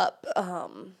crept up,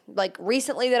 like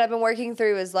recently that I've been working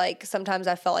through is like, sometimes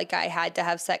I felt like I had to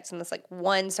have sex in this like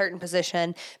one certain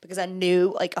position because I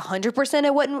knew like 100%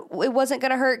 it wasn't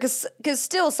going to hurt. Cause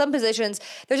still some positions,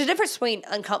 there's a difference between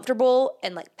uncomfortable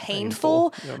and like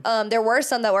painful. Yep. There were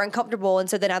some that were uncomfortable. And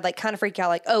so then I'd like kind of freak out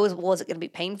like, oh, was it going to be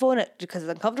painful because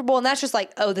it's uncomfortable? And that's just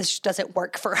like, oh, this doesn't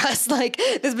work for us. Like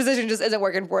this position just isn't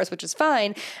working for us, which is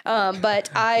fine.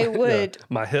 But I would. Yeah,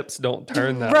 my hips don't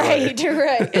turn that way.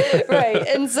 Right.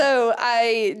 And so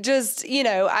I just,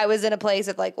 I was in a place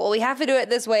of like, well, we have to do it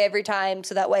this way every time.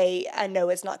 So that way I know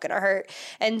it's not going to hurt.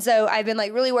 And so I've been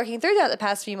like really working through that the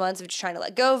past few months of just trying to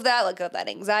let go of that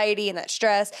anxiety and that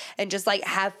stress and just like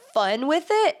have fun with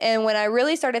it. And when I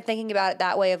really started thinking about it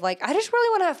that way of like, I just really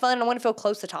want to have fun and I want to feel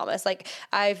close to Thomas. Like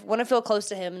I want to feel close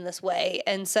to him in this way.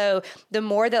 And so the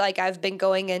more that like I've been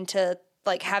going into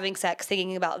like having sex,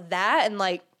 thinking about that and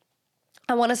like,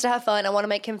 I want us to have fun. I want to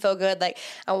make him feel good. Like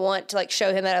I want to like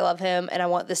show him that I love him and I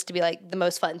want this to be like the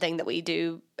most fun thing that we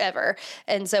do ever.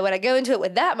 And so when I go into it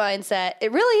with that mindset,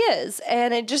 it really is.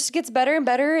 And it just gets better and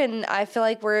better. And I feel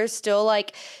like we're still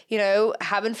like,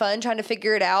 having fun, trying to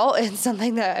figure it out. And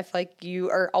something that I feel like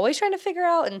you are always trying to figure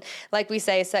out. And like we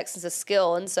say, sex is a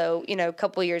skill. And so, a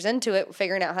couple of years into it, we're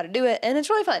figuring out how to do it. And it's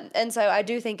really fun. And so I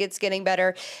do think it's getting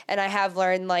better. And I have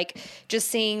learned like just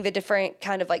seeing the different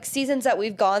kind of like seasons that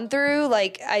we've gone through,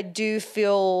 like I do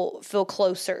feel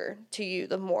closer to you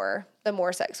the more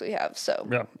sex we have. So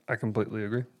yeah, I completely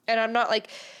agree. And I'm not like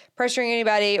pressuring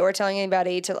anybody or telling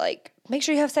anybody to like make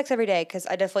sure you have sex every day, because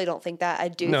I definitely don't think that. I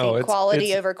do think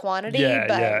quality over quantity. Yeah,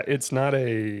 but yeah. It's not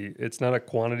a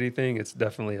quantity thing. It's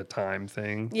definitely a time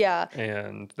thing. Yeah.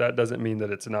 And that doesn't mean that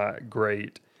it's not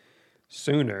great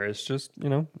sooner. It's just,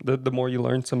 the more you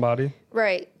learn somebody.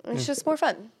 Right. It's just more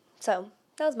fun. So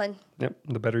that was mine. Yep.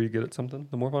 The better you get at something,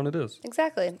 the more fun it is.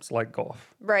 Exactly. It's like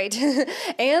golf. Right.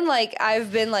 And like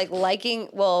I've been like liking,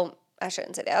 well, I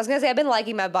shouldn't say that. I was going to say I've been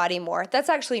liking my body more. That's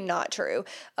actually not true.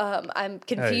 I'm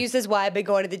confused as why I've been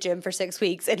going to the gym for 6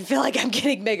 weeks and feel like I'm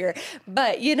getting bigger.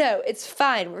 But, it's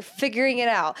fine. We're figuring it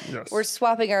out. Yes. We're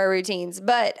swapping our routines.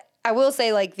 But I will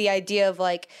say, like, the idea of,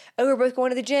 like, oh, we're both going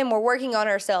to the gym, we're working on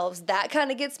ourselves, that kind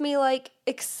of gets me, like,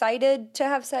 excited to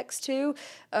have sex, too.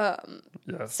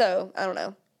 Yes. So, I don't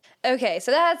know. Okay, so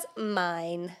that's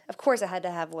mine. Of course, I had to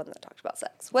have one that talked about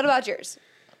sex. What about yours?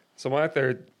 So my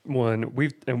third one,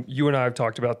 you and I have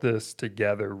talked about this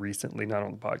together recently, not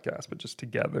on the podcast, but just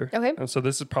together. Okay. And so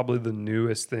this is probably the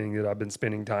newest thing that I've been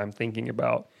spending time thinking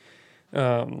about.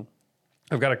 I've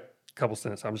got a couple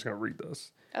sentences. I'm just going to read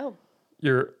this. Oh.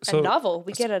 A novel.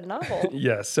 We get a novel.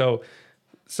 Yeah. So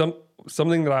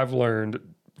something that I've learned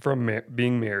from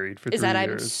being married for 3 years. Is that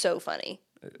I'm so funny.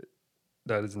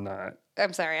 That is not.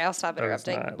 I'm sorry. I'll stop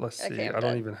interrupting. That is not. Let's see. I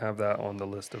don't even have that on the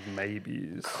list of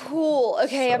maybes. Cool.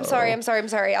 Okay. So. I'm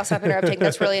sorry. I'll stop interrupting.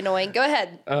 That's really annoying. Go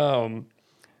ahead.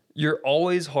 You're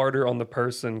always harder on the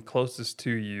person closest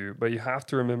to you, but you have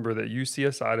to remember that you see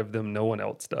a side of them no one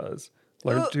else does.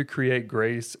 Learn to create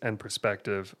grace and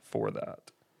perspective for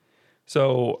that.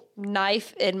 So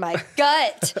knife in my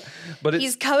gut. But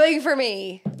he's coming for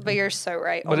me. But you're so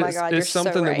right. Oh my God, you're so right. It's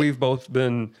something that we've both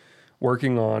been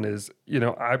working on. Is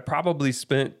I probably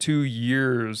spent 2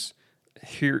 years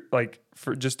here, like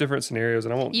for just different scenarios,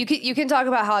 and I won't. You can talk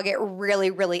about how I get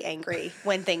really, really angry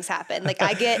when things happen. Like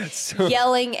I get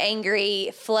yelling,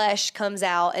 angry, flesh comes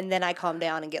out, and then I calm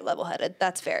down and get level-headed.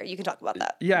 That's fair. You can talk about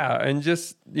that. Yeah, and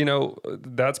just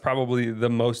that's probably the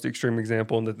most extreme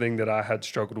example, and the thing that I had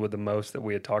struggled with the most that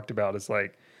we had talked about is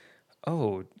like,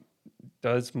 oh,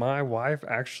 does my wife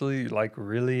actually like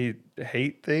really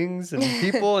hate things and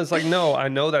people? It's like, no, I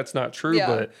know that's not true. Yeah.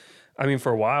 But I mean,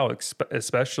 for a while,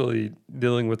 especially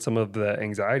dealing with some of the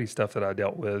anxiety stuff that I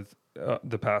dealt with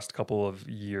the past couple of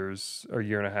years or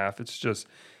year and a half, it's just,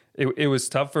 it was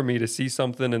tough for me to see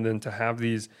something and then to have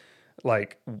these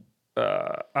like,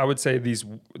 I would say these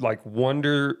like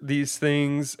wonder these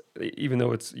things, even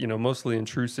though it's, you know, mostly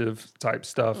intrusive type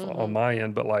stuff on my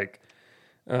end, but like,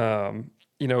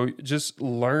 you know, just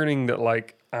learning that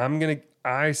like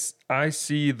I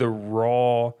see the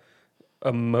raw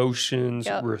emotions,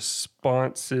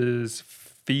 responses,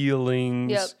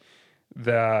 feelings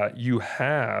that you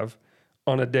have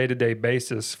on a day-to-day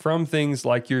basis from things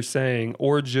like you're saying,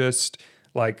 or just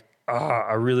like,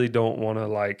 I really don't want to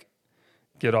like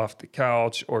get off the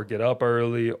couch or get up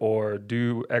early or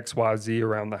do XYZ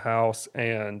around the house.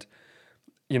 And,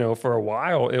 you know, for a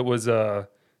while it was that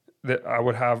I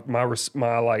would have my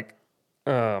like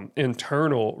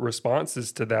internal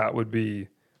responses to that would be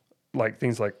like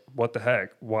things like, what the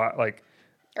heck? Why? Like,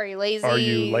 are you lazy? Are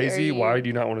you lazy? Why do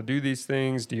you not want to do these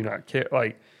things? Do you not care?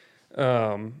 Like,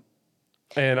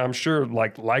 and I'm sure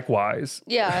like likewise,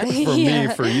 yeah, for me,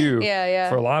 for you, yeah,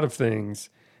 for a lot of things.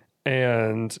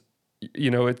 And,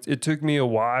 you know, it took me a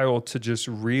while to just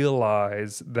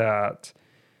realize that,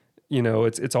 you know,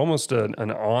 it's almost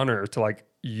an honor to like,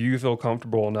 you feel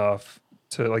comfortable enough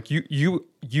to like, you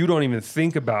don't even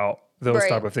think about those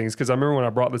type of things. Cause I remember when I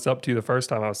brought this up to you the first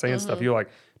time I was saying stuff, you're like,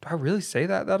 do I really say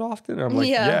that often? And I'm like,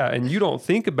 yeah. And you don't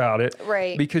think about it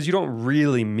because you don't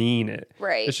really mean it.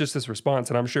 Right. It's just this response.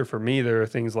 And I'm sure for me, there are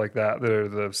things like that are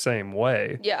the same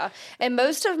way. Yeah. And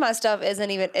most of my stuff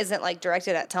isn't like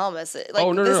directed at Thomas. Like,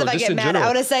 oh, no, if I get mad,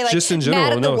 I would say like just in general,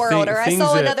 mad at the world, or I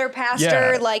saw another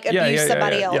pastor like abuse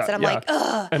somebody else. And I'm like,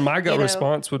 ugh. And my gut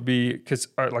response would be, because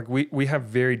like we have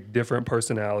very different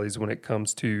personalities when it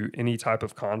comes to any type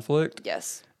of conflict.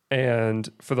 Yes. And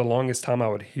for the longest time I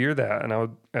would hear that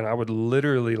and I would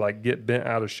literally like get bent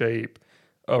out of shape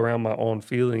around my own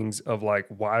feelings of like,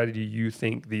 why do you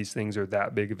think these things are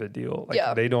that big of a deal?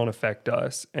 Like they don't affect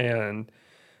us. And,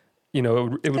 you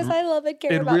know, it would, I love and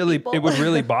care about people. It would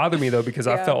really bother me though, because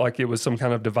I felt like it was some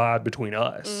kind of divide between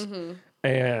us.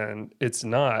 And it's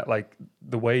not. Like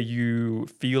the way you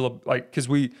feel, like, because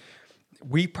we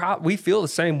feel the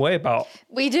same way about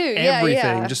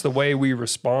everything. Just the way we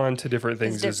respond to different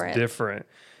things is different.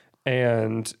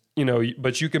 And, you know,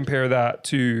 but you compare that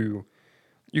to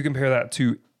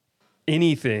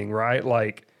anything, right?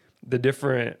 Like the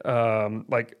different,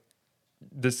 like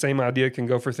the same idea can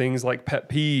go for things like pet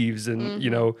peeves and,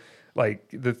 you know, like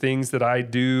the things that I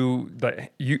do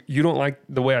that you don't like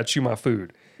the way I chew my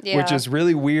food. Yeah. Which is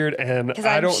really weird, and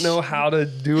I don't know how to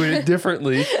do it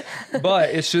differently.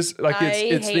 But it's just like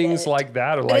it's things like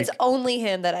that, or but it's only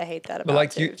him that I hate that about. But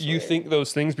like you think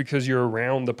those things because you're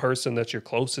around the person that you're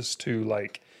closest to,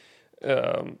 like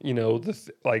you know,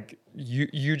 like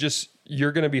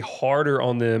you're gonna be harder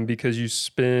on them because you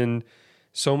spend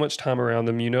so much time around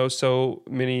them. You know so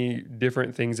many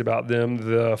different things about them.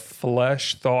 The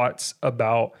flesh thoughts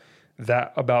about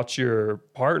your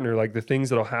partner, like the things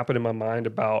that'll happen in my mind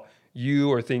about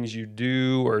you, or things you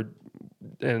do or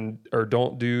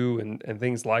don't do, and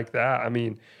things like that. I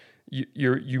mean,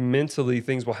 you mentally,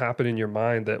 things will happen in your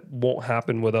mind that won't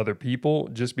happen with other people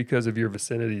just because of your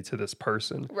vicinity to this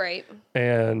person. Right.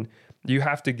 And you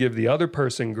have to give the other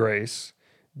person grace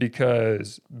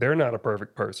because they're not a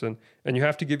perfect person, and you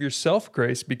have to give yourself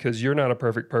grace because you're not a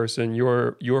perfect person.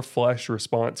 Your flesh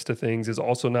response to things is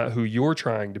also not who you're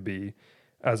trying to be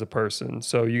as a person.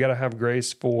 So you got to have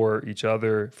grace for each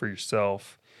other, for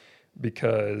yourself,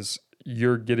 because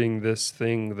you're getting this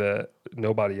thing that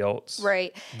nobody else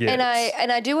gets. And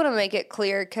I do want to make it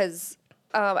clear, because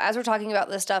as we're talking about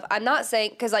this stuff, I'm not saying,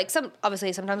 because like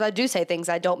obviously sometimes I do say things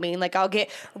I don't mean. Like I'll get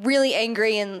really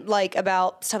angry and like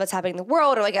about stuff that's happening in the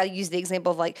world, or like I use the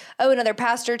example of like, oh, another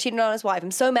pastor cheated on his wife.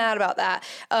 I'm so mad about that.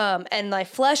 And my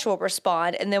flesh will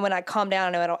respond. And then when I calm down,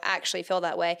 I know I don't actually feel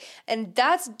that way. And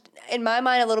that's in my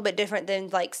mind a little bit different than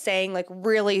like saying like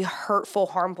really hurtful,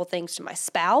 harmful things to my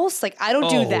spouse. Like I don't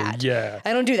do that. Yeah.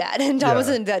 I don't do that. And Thomas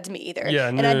doesn't do that to me either. Yeah,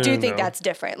 and I do think that's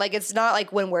different. Like it's not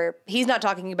like when he's not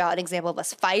talking about an example of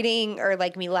us fighting or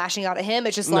like me lashing out at him.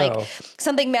 It's just like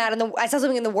something mad, and I saw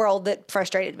something in the world that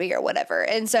frustrated me or whatever.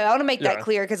 And so I want to make that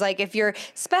clear, because like if your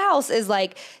spouse is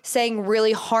like saying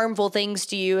really harmful things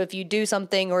to you if you do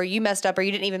something, or you messed up or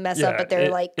you didn't even mess up, but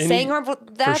they're saying harmful,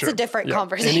 that's a different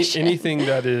conversation. Anything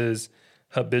that is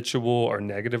habitual or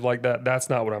negative like that. That's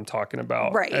not what I'm talking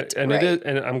about. Right. And right. it is,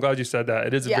 and I'm glad you said that.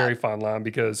 It is a Yeah. very fine line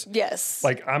because Yes.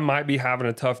 like I might be having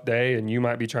a tough day and you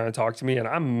might be trying to talk to me and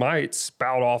I might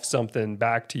spout off something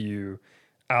back to you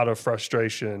out of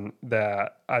frustration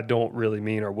that I don't really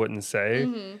mean or wouldn't say.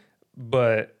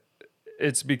 But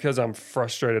it's because I'm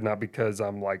frustrated, not because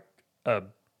I'm like a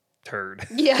turd.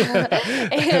 Yeah.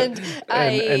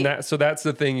 And that, so that's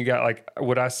the thing you got. Like,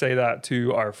 would I say that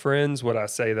to our friends? Would I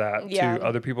say that Yeah. to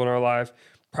other people in our life?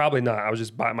 Probably not. I was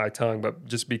just bite my tongue, but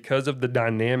just because of the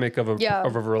dynamic of a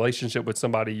relationship with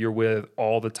somebody you're with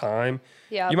all the time,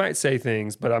 you might say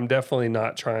things, but I'm definitely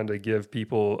not trying to give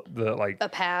people the like a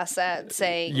pass at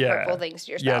saying hurtful things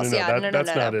to your spouse.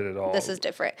 That's not it at all. This is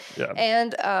different. Yeah.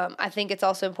 And I think it's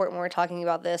also important when we're talking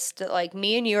about this to, like,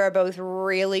 me and you are both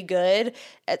really good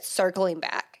at circling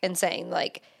back and saying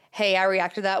like, hey, I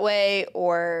reacted that way,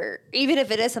 or even if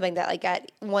it is something that like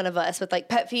got one of us with like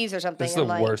pet peeves or something. It's the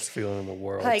worst feeling in the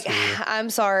world. Like, too. I'm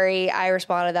sorry, I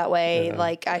responded that way.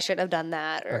 Like, I shouldn't have done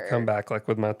that. Or I come back like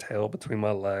with my tail between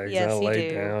my legs and I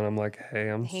lay down. I'm like, hey,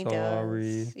 I'm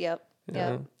sorry.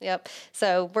 Does. Yep.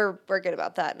 So we're good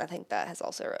about that, and I think that has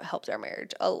also helped our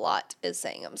marriage a lot. Is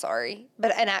saying I'm sorry,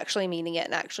 and actually meaning it,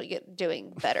 and actually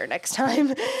doing better next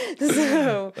time.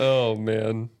 So. Oh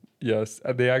man. Yes,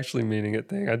 the actually meaning it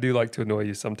thing. I do like to annoy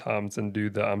you sometimes and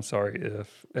do the I'm sorry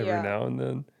if every now and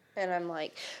then. And I'm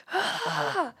like,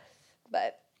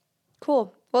 but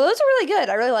cool. Well, those are really good.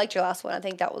 I really liked your last one. I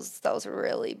think that was a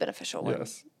really beneficial one.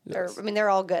 Yes. They're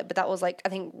all good, but that was like, I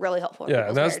think, really helpful. Yeah,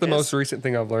 and that's the most recent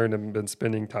thing I've learned and been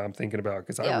spending time thinking about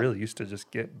because I really used to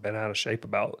just get bent out of shape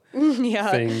about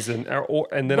things. And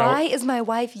then why is my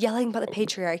wife yelling about the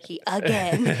patriarchy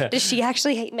again? Does she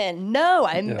actually hate men? No,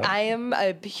 I am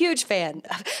a huge fan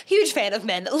of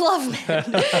men. Love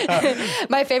men.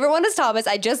 My favorite one is Thomas.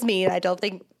 I don't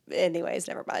think. Anyways,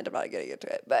 never mind. I'm not getting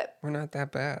into it, but we're not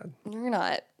that bad. You're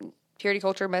not. Purity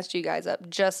culture messed you guys up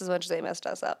just as much as they messed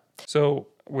us up. So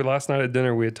last night at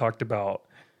dinner, we had talked about,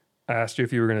 I asked you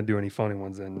if you were going to do any funny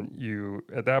ones, and you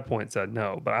at that point said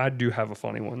no, but I do have a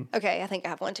funny one. Okay, I think I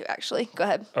have one too, actually. Go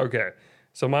ahead. Okay,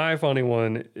 so my funny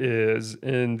one is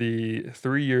in the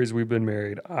 3 years we've been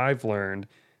married, I've learned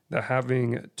that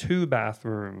having 2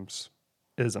 bathrooms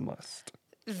is a must.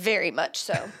 Very much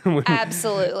so.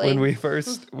 Absolutely. When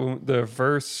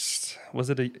was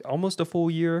it almost a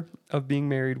full year of being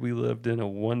married, we lived in a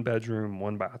 1-bedroom,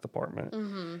 1-bath apartment.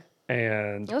 Mm-hmm.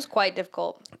 And it was quite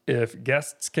difficult. If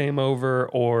guests came over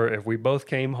or if we both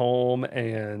came home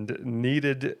and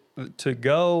needed to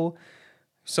go,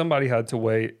 somebody had to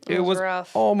wait. It was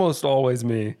rough. Almost always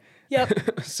me.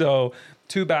 Yep. So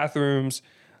 2 bathrooms.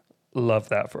 Love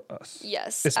that for us.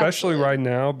 Yes. Especially right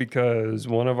now because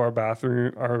one of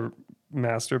our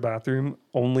master bathroom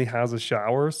only has a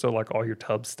shower. So like all your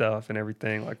tub stuff and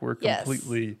everything, like we're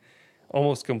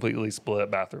almost completely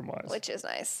split bathroom wise. Which is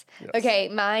nice. Yes. Okay.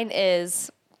 Mine is,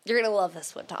 you're going to love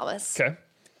this one, Thomas. Okay.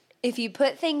 If you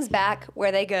put things back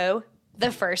where they go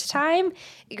the first time,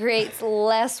 it creates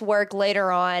less work later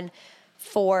on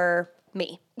for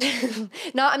me.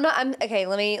 Okay,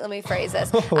 let me phrase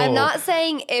this. I'm not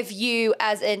saying if you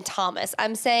as in Thomas.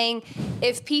 I'm saying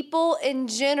if people in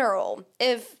general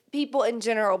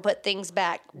put things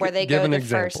back where they go the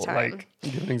first time.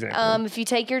 Give an example. If you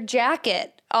take your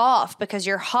jacket off because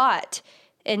you're hot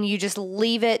and you just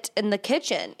leave it in the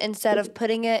kitchen instead of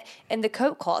putting it in the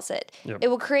coat closet, it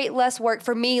will create less work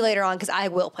for me later on because I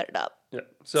will put it up. Yeah.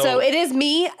 So it is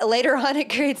me. Later on, it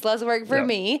creates less work for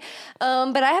me.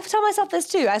 But I have to tell myself this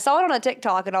too. I saw it on a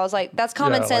TikTok and I was like, that's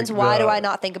common sense. Like why do I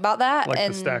not think about that? Like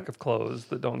the stack of clothes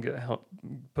that don't get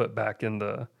put back in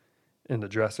the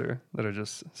dresser that are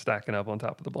just stacking up on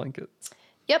top of the blankets.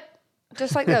 Yep.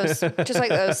 Just like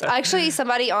those. Actually,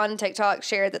 somebody on TikTok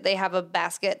shared that they have a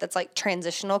basket that's like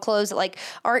transitional clothes that like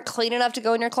aren't clean enough to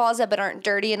go in your closet, but aren't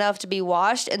dirty enough to be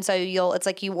washed. And so it's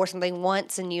like you wore something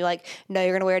once and you like know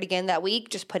you're going to wear it again that week,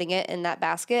 just putting it in that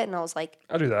basket. And I was like,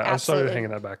 I do that. I started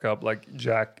hanging that back up, like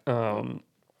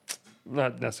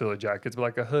not necessarily jackets, but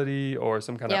like a hoodie or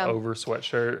some kind of over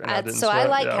sweatshirt. And I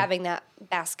like having that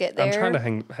basket there. I'm trying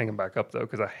to hang them back up though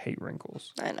because I hate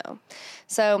wrinkles. I know.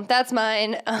 So that's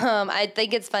mine. I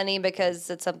think it's funny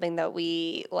because it's something that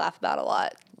we laugh about a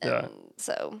lot. And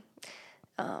so,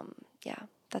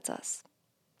 that's us.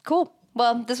 Cool.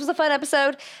 Well, this was a fun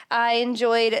episode. I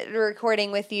enjoyed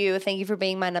recording with you. Thank you for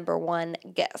being my number 1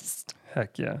 guest.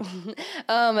 Heck yeah.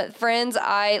 Friends,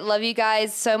 I love you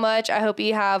guys so much. I hope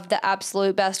you have the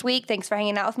absolute best week. Thanks for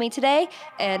hanging out with me today,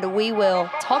 and we will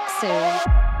talk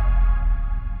soon.